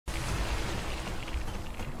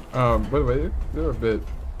By the way, you're a bit...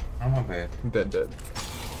 I'm a bit. Dead.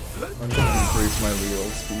 I'm gonna increase my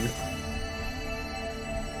reload speed.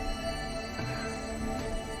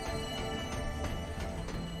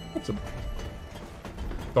 What's a...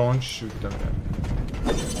 Don't shoot them yet.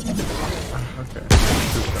 Okay,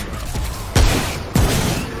 shoot them now.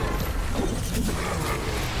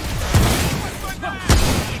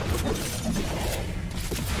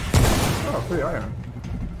 Oh, free iron.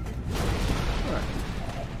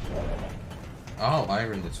 Oh,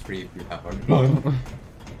 iron is free if you have a gun.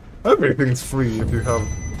 Everything's free if you have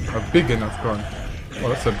a big enough gun. Oh,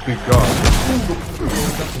 that's a big gun.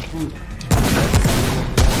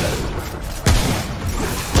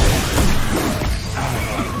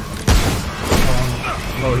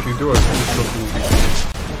 No, if you do it, it's so cool.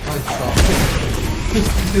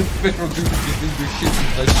 This petrol dude didn't do shit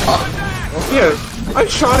since I shot him. Yeah, I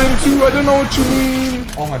shot him too, I don't know what you mean.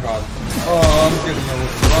 Oh my god. Oh, I'm getting a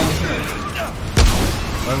run.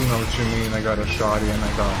 I don't know what you mean, I got a shotty and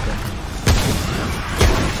I got him.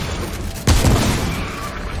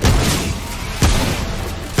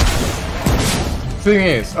 Thing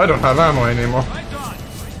is, I don't have ammo anymore.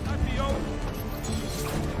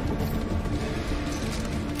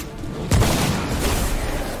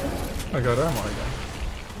 I got ammo again.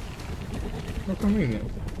 How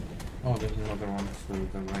convenient. Oh, there's another one through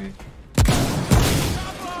the right.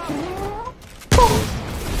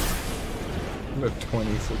 I'm at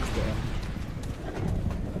 26 damage.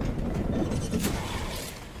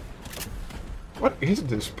 What is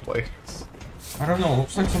this place? I don't know, it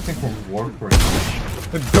looks like something from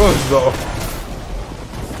Warcraft. It does though.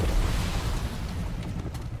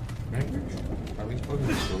 Maybe? Are we supposed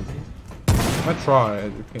to kill them? I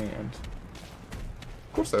tried, you can't.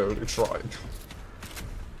 Of course I already tried.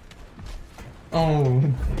 Oh.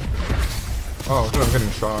 Oh, I'm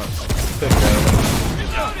getting shot. Take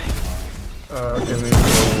care. Give me a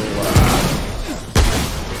little,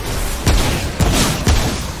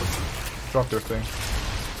 drop your thing.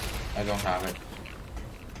 I don't have it.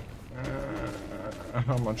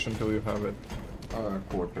 How much until you have it?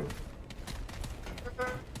 Quarter.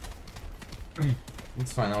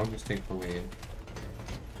 It's fine, I'll just take the lead.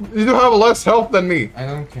 You do have less health than me. I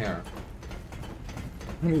don't care.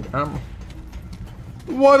 I need ammo.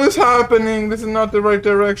 What is happening? This is not the right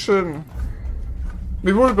direction.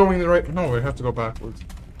 We were going the right... No, we have to go backwards.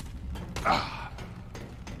 Ah.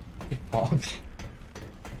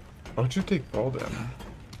 How'd you take fall damage?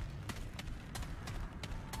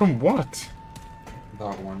 From what?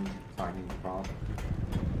 That one tiny drop.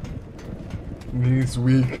 He's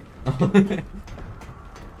weak.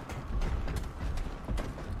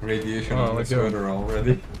 Radiation Oh, on the like sweater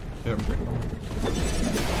already. Yeah,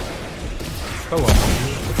 hello.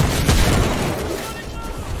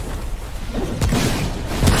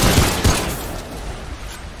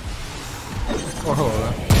 Oh, hello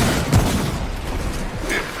there.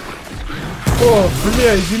 Oh,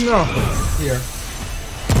 блядь, enough. Here.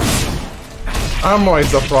 Ammo is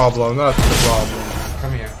the problem, that's the problem.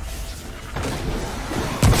 Come here.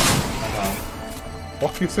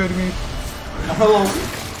 What you say to me? Hello.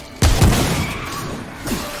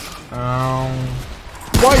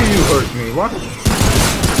 Why you hurt me? What?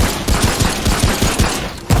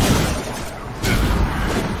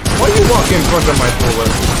 Why you walk in front of my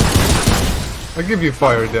bullet? I give you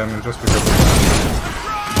fire damage just because of that.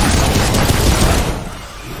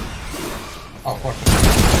 Oh fuck.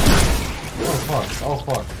 Oh fuck. Oh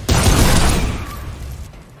fuck.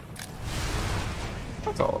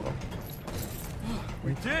 That's all of them.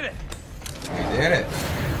 We did it! We did it.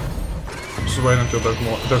 Just wait until there's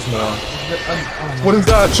more. What is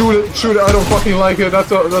that? Shoot it! Shoot it! I don't fucking like it.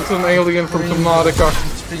 That's an alien from Subnautica.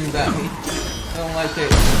 Scream that. I don't like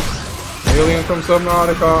it. Alien from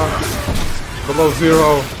Subnautica. Below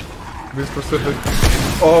zero. Be specific.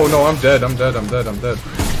 Oh no, I'm dead. I'm dead.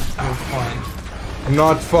 You're fine. I'm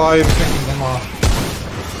not fine. Picking them off.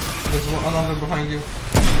 There's another behind you.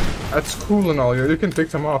 That's cool and all. You can pick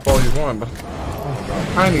them off all you want, but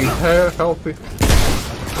I need hair healthy.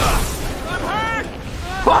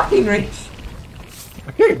 Fucking rich.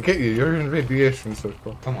 I can't get you. You're in radiation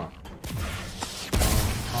circle. Come on.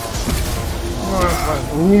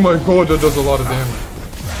 Oh my god, that does a lot of damage.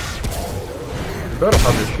 You better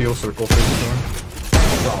have your heal circle fixed on.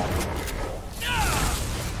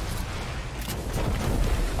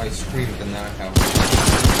 I screamed and now I have.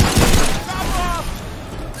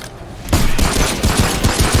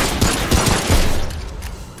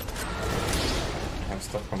 I have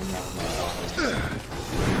stuff coming out of my mouth.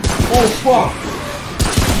 Oh fuck!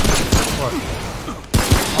 What?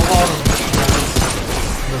 A lot of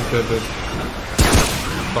Dead.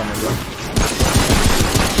 some of them.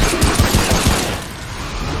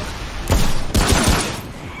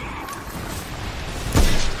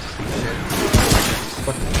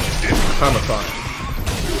 Hammer time.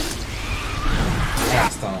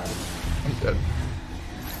 Last time. I'm dead.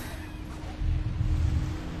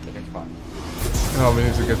 Okay, fine. Now we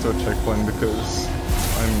need to get to a checkpoint because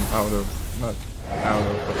I'm out of, not out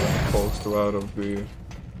of, but close to out of the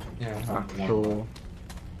Yeah, actual.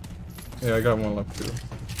 Yeah, I got one left too.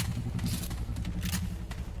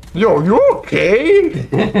 Yo, you okay?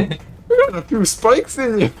 You got a few spikes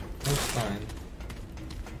in you. That's fine.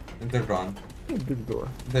 They're gone. Big door.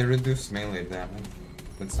 They reduce melee damage.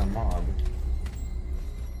 That's a mod.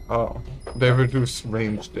 Oh, they reduce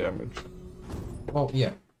range damage. Oh,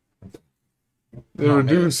 yeah. They Not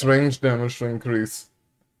reduce range damage to increase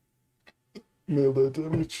melee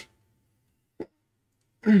damage.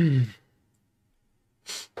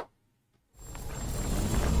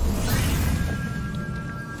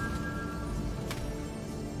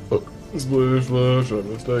 Splish, splash, I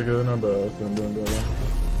was taking a bath and then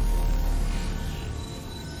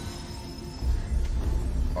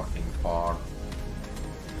Fucking far.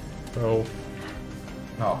 Oh,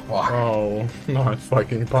 Oh, fuck. oh, not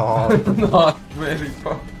fucking far. Not very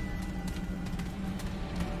far.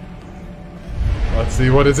 Let's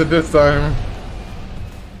see, what is it this time?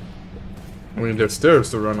 I mean, there's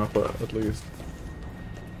stairs to run up at least.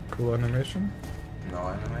 Cool animation. No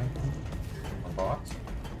animation. A bot.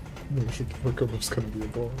 No, shut the fuck up, it's gonna be a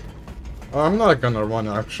ball. I'm not gonna run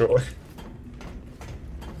actually.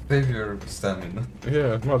 Save your stamina.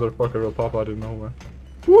 Yeah, motherfucker will pop out of nowhere.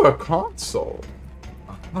 Ooh, a console.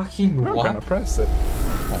 Fucking I'm what? gonna press it.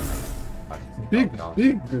 Big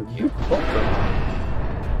button.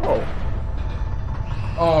 Oh.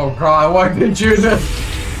 Oh god, why did you do this?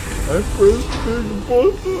 I pressed big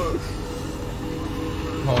button.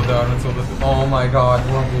 Hold down until this. Oh my god,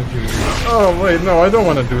 what did you do? Oh wait, no, I don't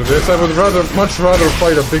want to do this. I would much rather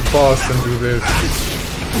fight a big boss than do this.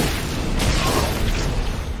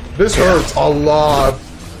 This hurts a lot.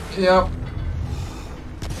 Yep.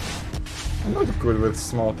 I'm not good with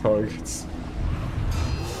small targets.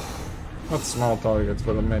 Not small targets,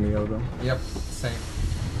 but many of them. Yep, same.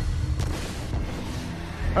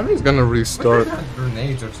 I'm just gonna restart.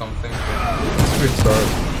 Grenades or something. Restart.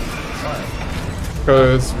 Why?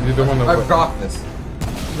 Because you don't want to. I've got this.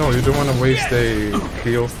 No, you don't want to waste a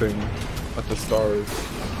heal thing at the start.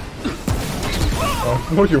 Oh,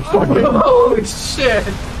 what you fucking. Holy shit!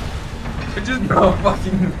 I just got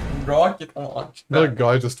fucking rocket launched. That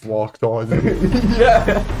guy just walked on you.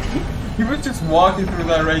 Yeah! He was just walking through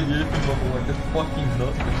that radiation bubble like it's fucking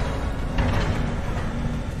nothing.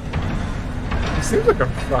 He seems like a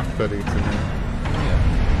frat buddy to me.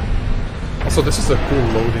 Yeah. Also, this is a cool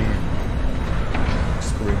loading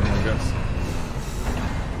screen, I guess.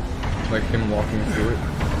 Like him walking through it.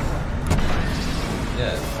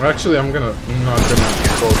 Yeah. Or actually, I'm not gonna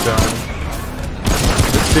go down.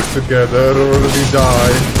 Let's stick together or we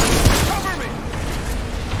die.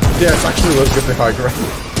 Yes, actually, let's get the high ground.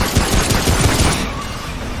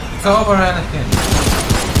 It's over, Anakin.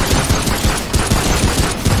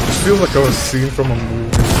 I feel like I was seen from a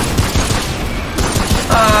movie.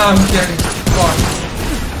 Ah, I'm getting fucked.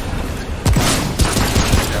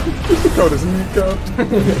 Look out his kneecap.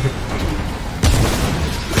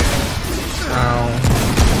 Ow.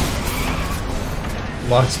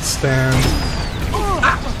 Last stand.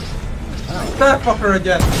 That fucker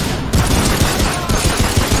again.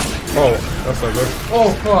 Oh, that's not good.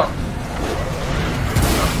 Oh fuck.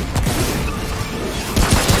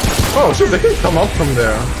 Oh shit, they can come up from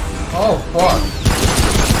there. Oh fuck.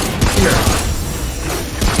 Here.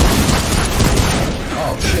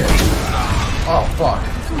 Oh shit. Oh fuck.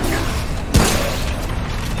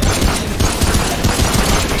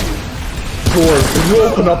 Doors, can you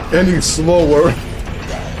open up any slower?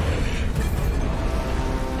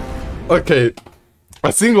 Okay,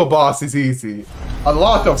 a single boss is easy. A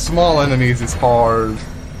lot of small enemies is hard.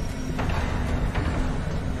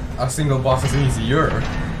 A single boss is easier.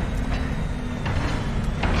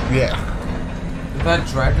 Yeah. That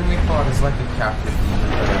dragon we fought is like a captive demon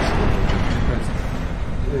that I struggled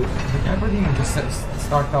with because the captive demon just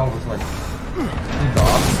started out with like 3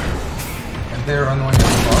 dogs and they're annoying as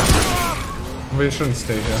fuck. We shouldn't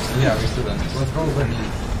stay here. Yeah, we shouldn't. Let's go over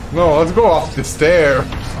these. No, let's go off the stair.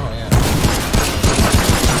 Oh yeah.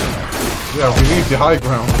 Yeah, we need the high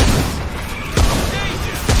ground.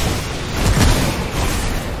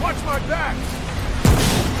 Watch my back!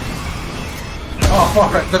 Oh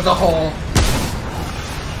fuck it, there's a hole.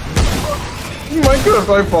 My god, if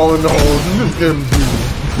I fall in the hole, you just get him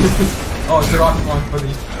too. Oh, it's the rocket launch, buddy.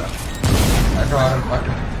 I got him.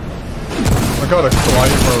 I got a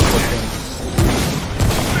climber looking.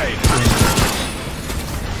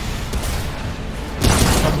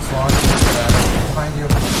 Comes launch. Behind you.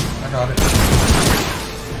 I got it.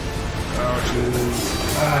 Oh, jeez.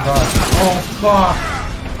 Oh my god. Oh, fuck.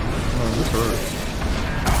 Oh, this hurts.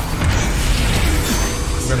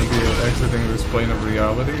 I'm gonna be exiting this plane of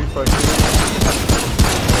reality if I can.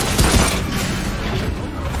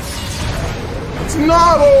 It's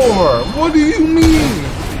not over! What do you mean?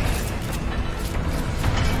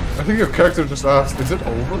 I think your character just asked, is it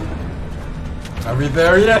over? Are we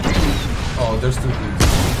there yet? Oh, there's two dudes.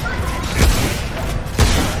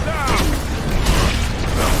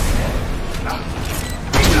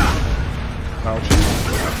 Ouchie.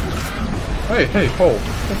 Hey, Paul.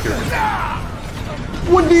 Thank you.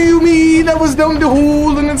 What do you mean? I was down the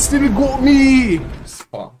hole and it still got me!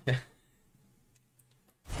 Spawn.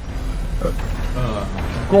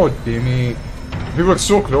 God damn it. We were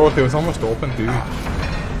so close, it was almost open too.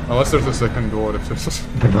 Unless there's a second door, if there's a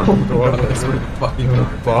second door. It's really fucking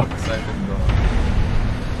fuck. Second door.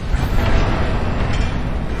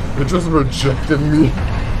 It just rejected me.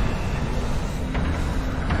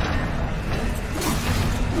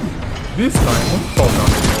 This time, don't fall down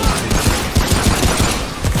the hole.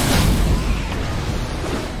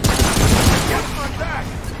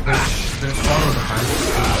 There's one behind us,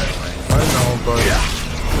 by the way. I know, but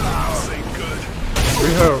we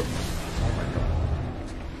have.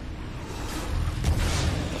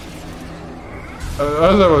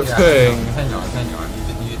 As I was saying, hang on. I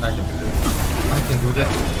can do this. I can do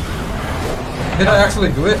this. Did I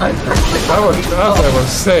actually do it? As I was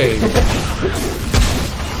saying,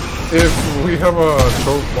 if we have a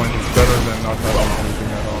choke point, it's better than not having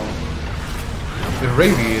anything at all.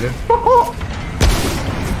 Irradiated. Oh,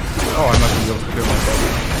 I'm not gonna be able to kill myself.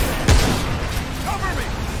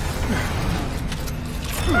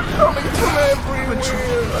 Coming from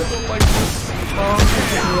everywhere! I don't like this.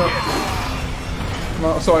 No,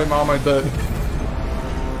 sorry, Mom, I did.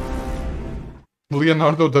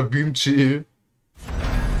 Leonardo da Vinci.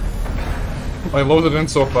 I loaded in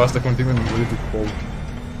so fast I couldn't even read the quote.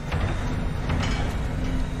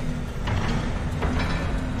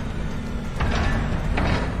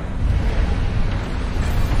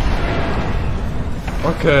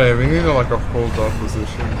 Okay, we need like a hold up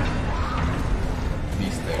position.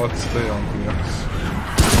 Let's stay on DX.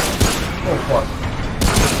 Oh fuck.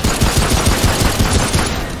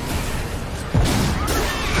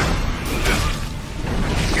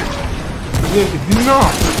 Yeah, no!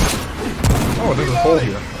 Oh, there's a hole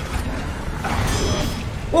here.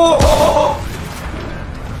 Oh!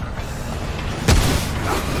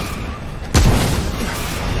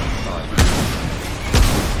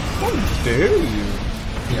 How dare you?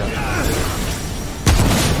 Yeah.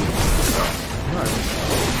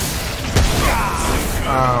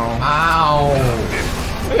 Ow. Ow!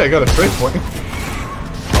 Hey, I got a trade point.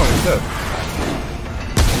 Oh, he's dead.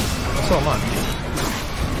 So am I.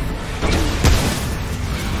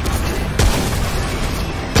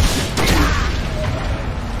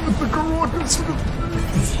 The garrote is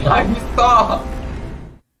I thought!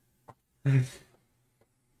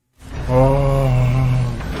 Oh.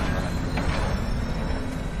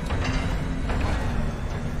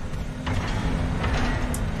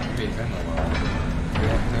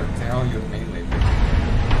 Tell you melee.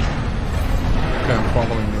 Okay, I'm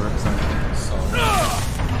following your example. So,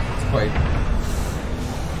 it's quite.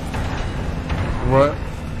 What?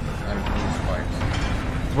 Quite.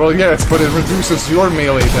 Well, yes, but it reduces your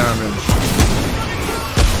melee damage.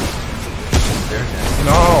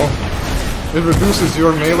 No! It reduces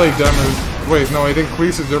your melee damage. Wait, no, it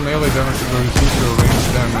increases your melee damage to reduce your range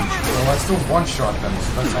damage. Well, I still one-shot them,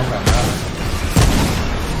 so that's all that matters.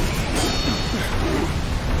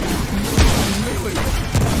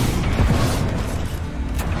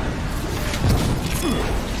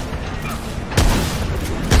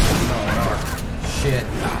 Shit.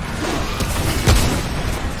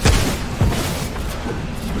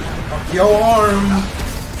 Fuck your arm!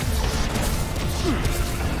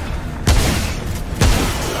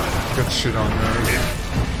 Get shit on there.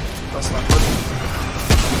 That's not good.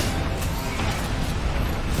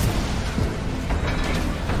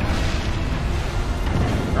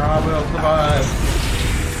 I will survive.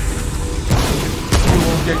 You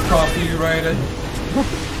won't get copyrighted.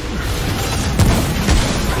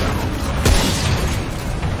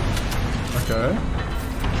 Okay.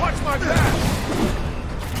 Watch my back!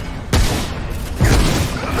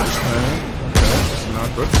 Okay, this is not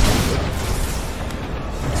good.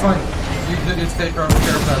 It's fine. You just take care of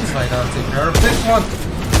that side, I'll take care of this one.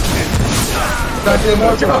 That didn't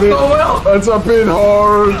work out so well! That's a bit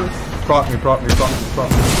hard! Prop me.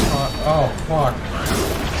 Oh, fuck.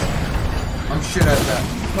 I'm shit at that.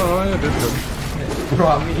 Oh, yeah, did good.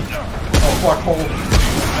 Prop me. Oh, fuck, hold.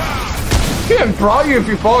 Can't prop you if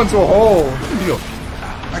you fall into a hole. Heal.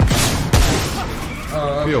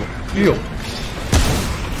 Heal.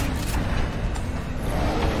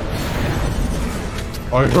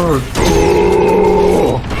 I heard.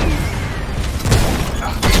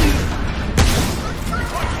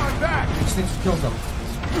 Just need to kill them.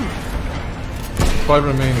 5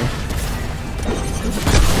 remaining.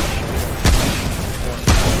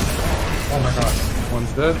 Oh my god.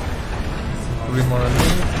 One's dead. 3 more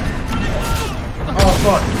remaining. Oh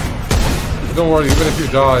fuck. Don't worry, even if you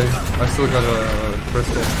die, I still got a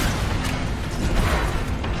crystal.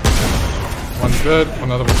 One's dead,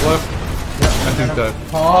 another one's left. Yeah, I think dead.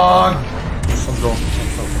 Fuck. Let's go.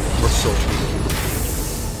 We're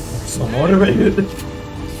so motivated.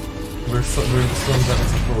 We're so that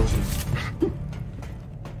it's approaching.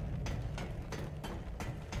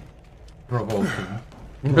 Provoking.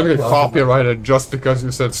 I'm gonna get copyrighted just because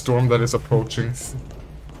you said storm that is approaching.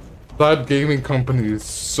 That gaming company is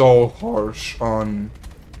so harsh on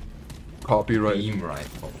copyright. Beam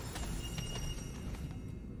rifle.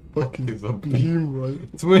 Fuck is a beam rifle?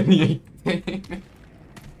 2018.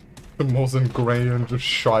 The most ingrained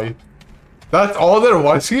shite. That's all there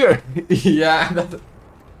was here. Yeah, that's...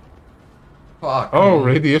 Fuck. Oh,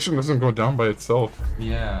 radiation doesn't go down by itself.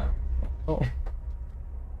 Yeah. Oh.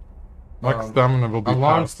 Max stamina will be a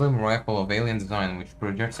large passed. slim rifle of alien design which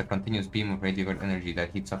projects a continuous beam of radiated energy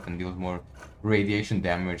that heats up and deals more radiation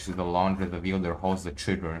damage to the longer the wielder holds the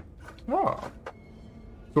trigger. Ah.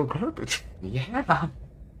 So garbage. Yeah.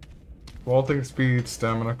 Vaulting speed,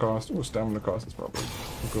 stamina cost. Oh, stamina cost is probably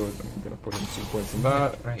good. I'm gonna put in 2 points in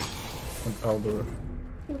that. Right. And Elder.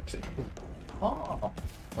 Oh.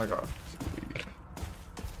 My god.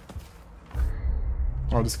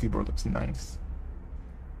 Oh, this keyboard looks nice.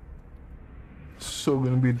 So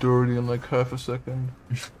gonna be dirty in like half a second.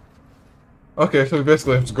 Okay, so we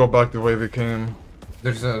basically have to go back the way we came.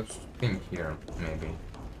 There's a thing here, maybe.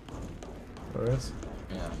 There is?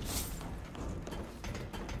 Yeah.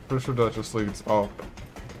 Pretty sure that just leads up.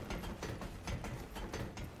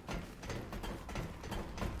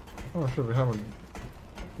 Oh shit, we haven't...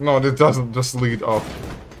 No, it doesn't just lead up.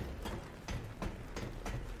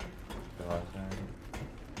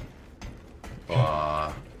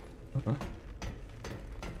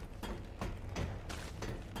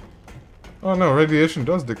 Oh no, radiation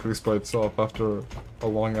does decrease by itself after a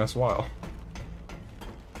long ass while.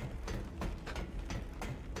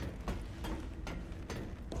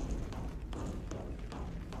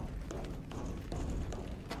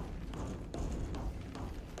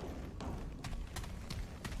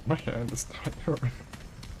 My hand is tired.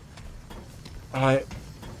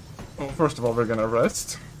 Well, first of all, we're gonna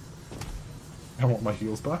rest. I want my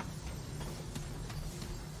heals back.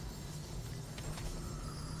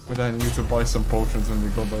 But I need to buy some potions when we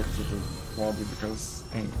go back to the lobby because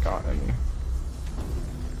I ain't got any.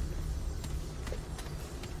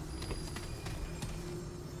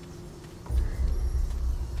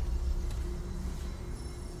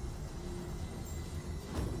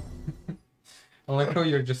 I like how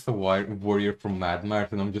you're just a warrior from Mad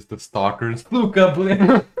Max and I'm just a stalker. Luca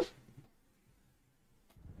Blin.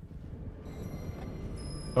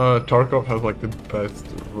 Tarkov has like the best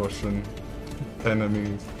Russian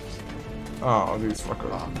enemies. Oh, these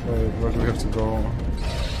fuckers. Wait, where do we have to go?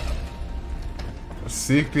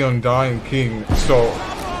 Seek the Undying King. So,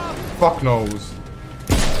 fuck knows.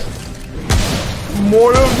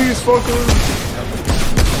 More of these fuckers?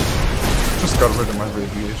 Just got rid of my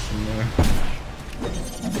radiation there.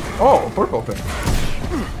 Oh, purple thing.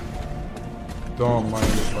 Don't mind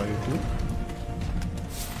if I do.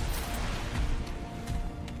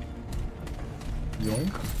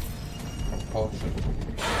 Yoink.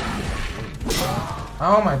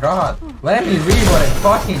 Oh my god. Let me read what it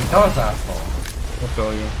fucking does, asshole. I'll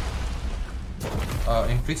tell you.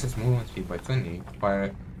 Increases movement speed by 20,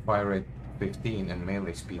 fire rate 15, and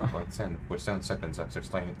melee speed by 10 for 7 seconds after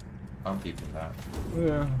slaying. I'm keeping that.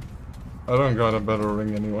 Yeah. I don't got a better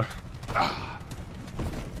ring anyway.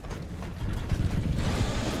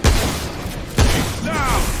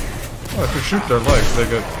 Oh, if you shoot their legs, they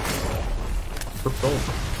get tripped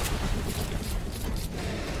over.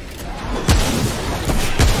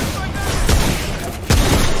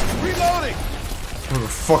 Reloading! Where the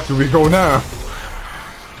fuck do we go now?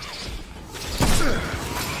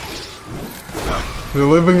 They're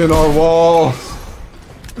living in our walls.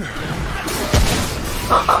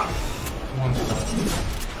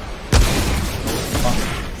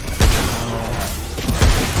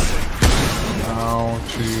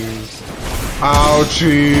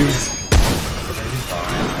 Ouchies.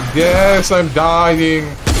 Yes, I'm dying.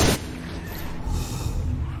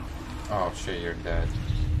 Oh shit, you're dead.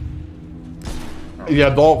 Yeah,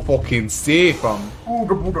 don't fucking save him.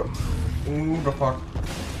 Ooga booga. Ooga fuck.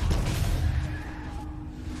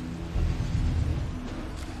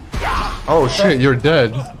 Oh shit, you're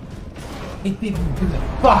dead. It didn't do the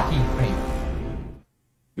fucking thing.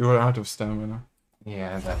 You were out of stamina.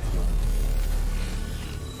 Yeah, that's good.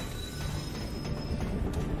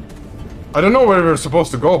 I don't know where we're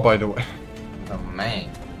supposed to go, by the way. Oh man.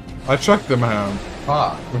 I checked the map.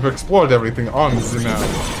 Fuck. We've explored everything on the map.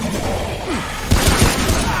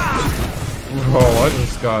 Oh, I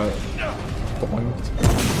just got bonked.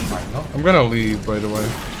 I'm gonna leave, by the way.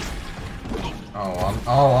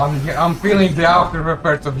 I'm feeling the after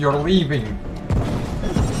effects of your leaving.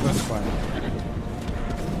 That's fine.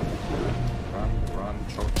 Run,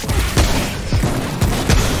 choke.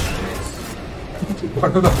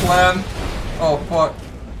 Part of the plan. Oh fuck.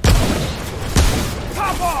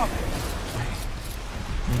 Top off!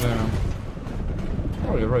 Damn.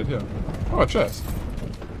 Oh, you're right here. Oh, a chest.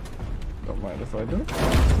 Don't mind if I do.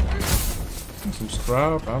 Some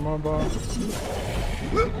scrap, ammo box.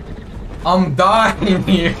 I'm dying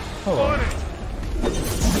here. Hello.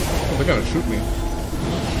 Oh, they're gonna shoot me.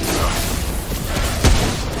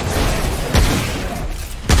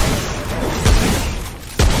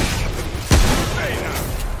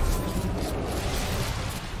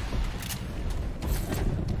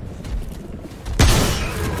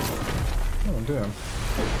 Oh, damn.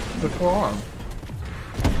 The forearm.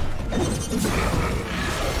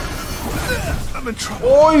 I'm in trouble.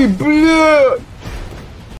 Oi, bleu!